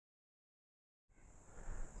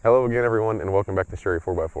Hello again everyone and welcome back to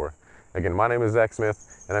Sherry4x4. Again, my name is Zac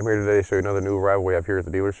Smith and I'm here today to show you another new arrival we have here at the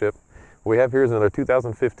dealership. What we have here is another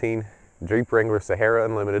 2015 Jeep Wrangler Sahara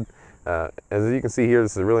Unlimited. As you can see here,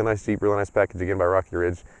 this is a really nice Jeep, really nice package again by Rocky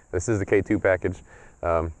Ridge. This is the K2 package.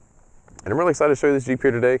 And I'm really excited to show you this Jeep here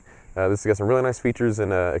today. This has got some really nice features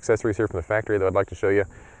and accessories here from the factory that I'd like to show you.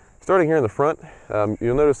 Starting here in the front,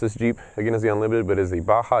 you'll notice this Jeep, again, is the Unlimited, but is the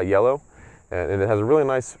Baja yellow. And it has a really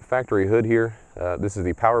nice factory hood here. This is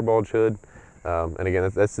the power bulge hood. And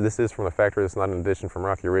again, this is from the factory. It's not an addition from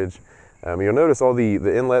Rocky Ridge. You'll notice all the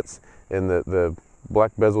inlets and the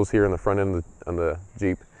black bezels here in the front end on the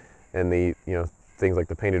Jeep, and the things like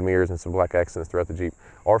the painted mirrors and some black accents throughout the Jeep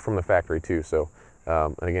are from the factory too. So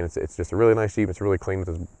and again, it's just a really nice Jeep. It's really clean with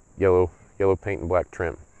this yellow paint and black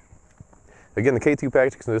trim. Again, the K2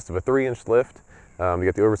 package consists of a 3-inch lift. You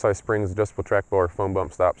get the oversized springs, adjustable track bar, foam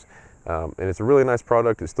bump stops. And it's a really nice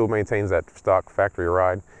product. It still maintains that stock factory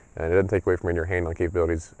ride, and it doesn't take away from any of your handling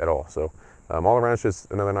capabilities at all. So all around, it's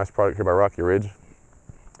just another nice product here by Rocky Ridge.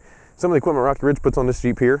 Some of the equipment Rocky Ridge puts on this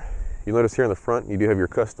Jeep here, you'll notice here in the front, you do have your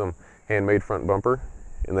custom handmade front bumper,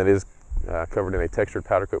 and that is covered in a textured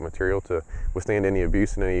powder coat material to withstand any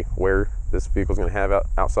abuse and any wear this vehicle is going to have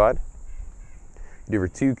outside. You do have your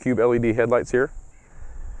 2 cube LED headlights here,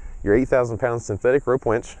 your 8,000-pound synthetic rope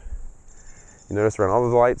winch. You notice around all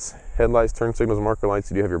of the lights, headlights, turn signals, and marker lights,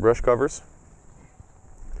 you do have your brush covers.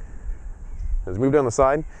 As we move down the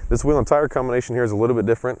side, this wheel and tire combination here is a little bit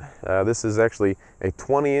different. This is actually a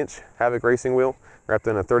 20-inch Havok racing wheel wrapped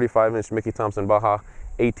in a 35-inch Mickey Thompson Baja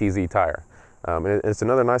ATZ tire. And it's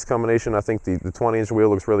another nice combination. I think the 20-inch wheel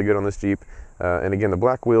looks really good on this Jeep. And again, the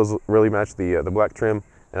black wheels really match the black trim,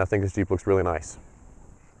 and I think this Jeep looks really nice.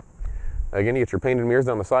 Again, you get your painted mirrors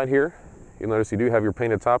down the side here. You'll notice you do have your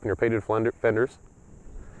painted top and your painted fenders.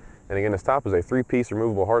 And again, this top is a 3-piece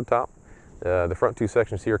removable hard top. The front 2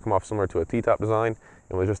 sections here come off similar to a T-top design,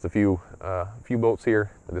 and with just a few bolts here,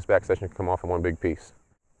 this back section can come off in one big piece.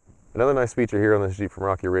 Another nice feature here on this Jeep from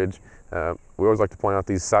Rocky Ridge, we always like to point out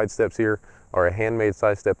these side steps here are a handmade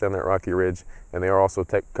side step down there at Rocky Ridge, and they are also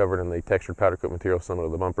covered in the textured powder coat material similar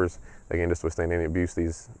to the bumpers, again, just to withstand any abuse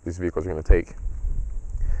these vehicles are going to take.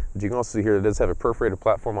 But you can also see here it does have a perforated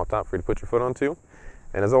platform on top for you to put your foot onto.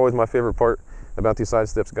 And as always, my favorite part about these side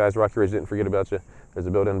steps, guys, Rocky Ridge didn't forget about you. There's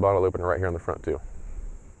a built-in bottle opener right here on the front too.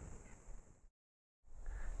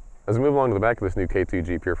 As we move along to the back of this new K2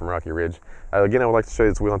 Jeep here from Rocky Ridge, again, I would like to show you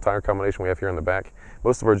this wheel and tire combination we have here in the back.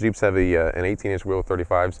 Most of our Jeeps have an 18-inch wheel with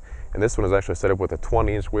 35s, and this one is actually set up with a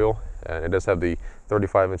 20-inch wheel, and it does have the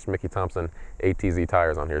 35-inch Mickey Thompson ATZ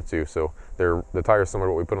tires on here too. So the tires similar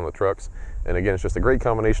to what we put on the trucks. And again, it's just a great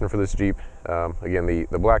combination for this Jeep. Again,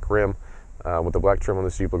 the black rim with the black trim on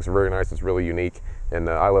this Jeep looks very nice. It's really unique, and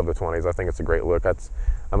I love the 20s. I think it's a great look.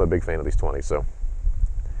 I'm a big fan of these 20s. So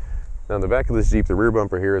now in the back of this Jeep, the rear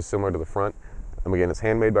bumper here is similar to the front. Again, it's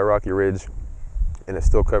handmade by Rocky Ridge, and it's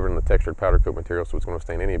still covered in the textured powder coat material, so it's going to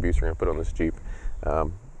withstand any abuse you're going to put on this Jeep.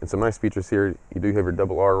 And some nice features here. You do have your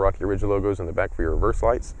double R Rocky Ridge logos in the back for your reverse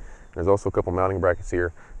lights. There's also a couple mounting brackets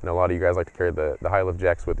here, and a lot of you guys like to carry the high lift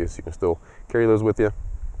jacks with you, so you can still carry those with you.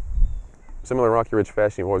 Similar Rocky Ridge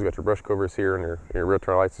fashion, you've always got your brush covers here, and your rear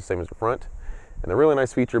tire lights the same as the front. And the really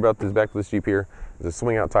nice feature about this back of this Jeep here is a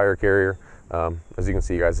swing out tire carrier. As you can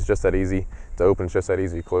see, guys, it's just that easy to open, it's just that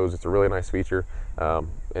easy to close. It's a really nice feature, and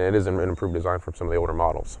it is an improved design from some of the older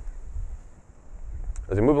models.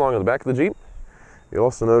 As we move along to the back of the Jeep, you'll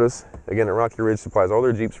also notice, again, that Rocky Ridge supplies all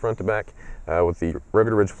their Jeeps front to back with the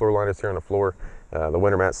Rugged Ridge floor liners here on the floor, the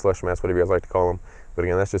winter mats, slush mats, whatever you guys like to call them. But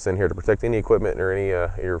again, that's just in here to protect any equipment or any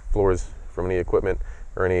your floors from any equipment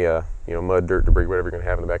or any mud, dirt, debris, whatever you're going to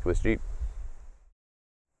have in the back of this Jeep.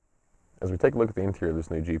 As we take a look at the interior of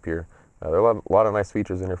this new Jeep here, there are a lot of nice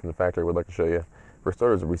features in here from the factory we'd like to show you. For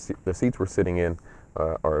starters, the seats we're sitting in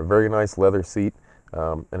are a very nice leather seat.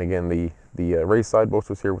 And again, the raised side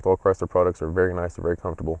bolsters here with all Chrysler products are very nice, they're very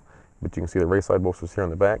comfortable. But you can see the raised side bolsters here on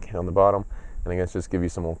the back and on the bottom. And again, it's just give you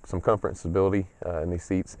some comfort and stability in these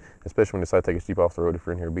seats, especially when you decide to take a Jeep off the road. If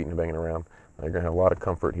you're in here beating and banging around, you're going to have a lot of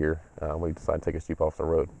comfort here when you decide to take a Jeep off the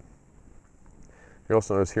road. You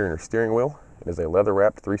also notice here in your steering wheel, it is a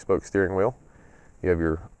leather-wrapped 3-spoke steering wheel. You have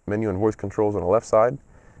your menu and voice controls on the left side,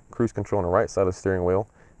 cruise control on the right side of the steering wheel.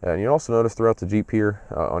 And you also notice throughout the Jeep here,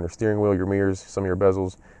 on your steering wheel, your mirrors, some of your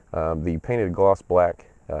bezels, the painted gloss black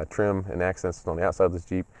trim and accents on the outside of this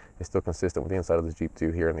Jeep is still consistent with the inside of this Jeep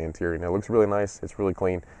too here in the interior. Now it looks really nice, it's really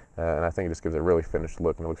clean, and I think it just gives it a really finished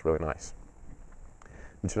look and it looks really nice.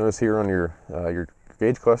 But you notice here on your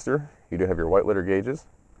gauge cluster, you do have your white letter gauges.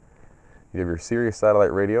 You have your Sirius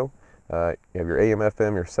satellite radio. You have your AM,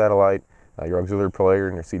 FM, your satellite, your auxiliary player,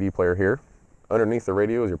 and your CD player here. Underneath the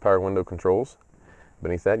radio is your power window controls.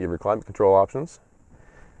 Beneath that, you have your climate control options.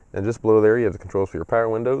 And just below there, you have the controls for your power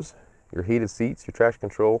windows, your heated seats, your traction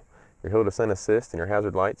control, your hill descent assist, and your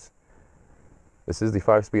hazard lights. This is the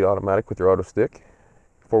 5-speed automatic with your auto stick.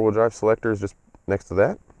 4-wheel drive selector is just next to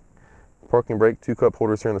that. Parking brake, 2 cup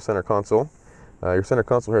holders here in the center console. Your center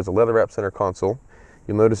console here is a leather wrapped center console.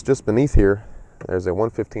 You'll notice just beneath here, there's a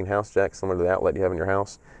 115 house jack similar to the outlet you have in your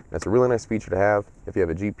house. That's a really nice feature to have if you have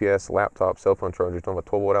a GPS, laptop, cell phone charger you don't have a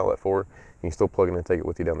 12-volt outlet for, you can still plug it in and take it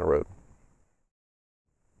with you down the road.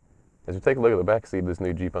 As we take a look at the back seat of this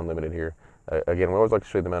new Jeep Unlimited here, again, we always like to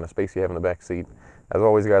show you the amount of space you have in the back seat. As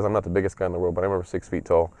always, guys, I'm not the biggest guy in the world, but I'm over 6 feet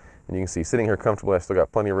tall. And you can see sitting here comfortably, I still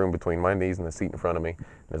got plenty of room between my knees and the seat in front of me.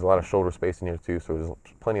 There's a lot of shoulder space in here too, so there's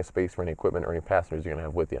plenty of space for any equipment or any passengers you're going to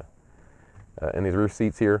have with you. And these roof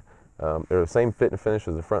seats here, they're the same fit and finish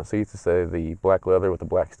as the front seats. To say the black leather with the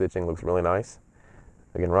black stitching looks really nice.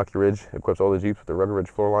 Again, Rocky Ridge equips all the Jeeps with the Rugged Ridge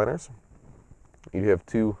floor liners. You do have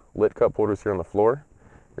 2 lit cup holders here on the floor.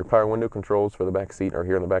 Your power window controls for the back seat are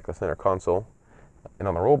here in the back of the center console. And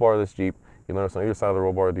on the roll bar of this Jeep, you'll notice on either side of the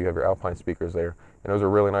roll bar you have your Alpine speakers there. And those are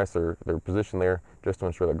really nice. They're positioned there just to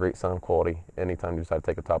ensure the great sound quality anytime you decide to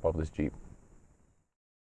take the top off this Jeep.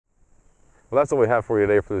 Well, that's all we have for you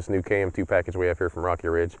today for this new KM2 package we have here from Rocky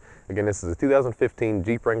Ridge. Again, this is a 2015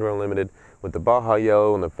 Jeep Wrangler Unlimited with the Baja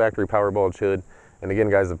yellow and the factory power bulge hood. And again,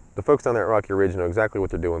 guys, the folks down there at Rocky Ridge know exactly what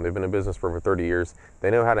they're doing. They've been in business for over 30 years.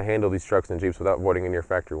 They know how to handle these trucks and Jeeps without voiding any of your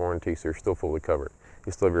factory warranty, so you're still fully covered.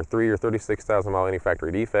 You still have your 3-year, 36,000 mile any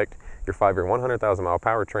factory defect, your 5-year, 100,000 mile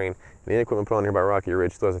powertrain, and the equipment put on here by Rocky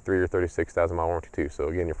Ridge still has a 3-year, 36,000 mile warranty too. So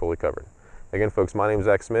again, you're fully covered. Again, folks, my name is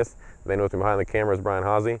Zac Smith. They know with me behind the camera is Brian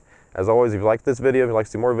Hawsey. As always, if you like this video, if you'd like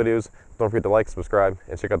to see more videos, don't forget to like, subscribe,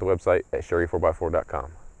 and check out the website at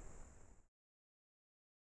Sherry4X4.com.